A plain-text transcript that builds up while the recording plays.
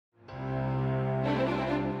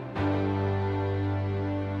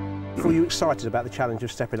Were you excited about the challenge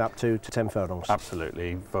of stepping up to 10 furlongs?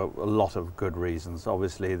 Absolutely, for a lot of good reasons.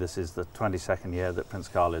 Obviously, this is the 22nd year that Prince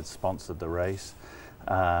Khalid sponsored the race.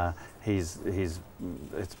 It's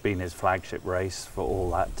been his flagship race for all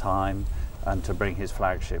that time, and to bring his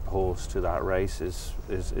flagship horse to that race is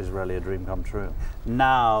really a dream come true.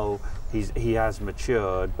 Now he has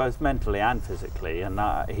matured both mentally and physically, and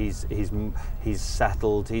he's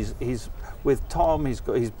settled. He's with Tom.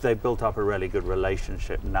 They've built up a really good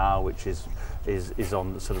relationship now, which is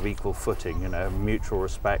on sort of equal footing, you know, mutual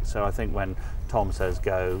respect. So I think when Tom says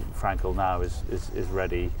go, Frankel now is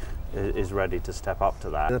ready to step up to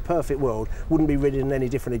that. In a perfect world, wouldn't be ridden any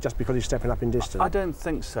differently just because he's stepping up in distance? I don't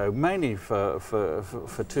think so, mainly for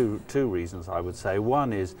two reasons, I would say.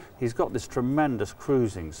 One is he's got this tremendous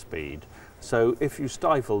cruising speed, so if you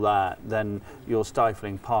stifle that, then you're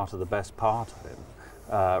stifling part of the best part of him,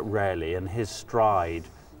 really, and his stride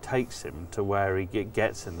takes him to where he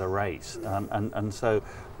gets in the race, and so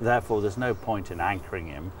therefore there's no point in anchoring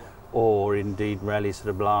him or indeed really sort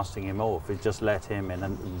of blasting him off. It just let him in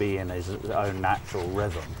and be in his own natural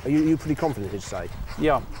rhythm. Are you pretty confident, you'd say?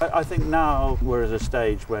 Yeah, I think now we're at a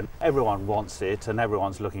stage when everyone wants it and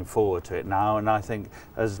everyone's looking forward to it now, and I think,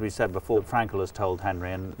 as we said before, Frankel has told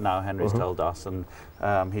Henry and now Henry's told us, and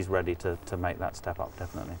he's ready to make that step up,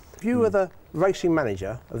 definitely. If you were the racing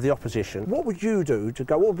manager of the opposition, what would you do to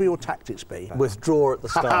go, what would your tactics be? Withdraw at the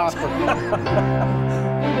start.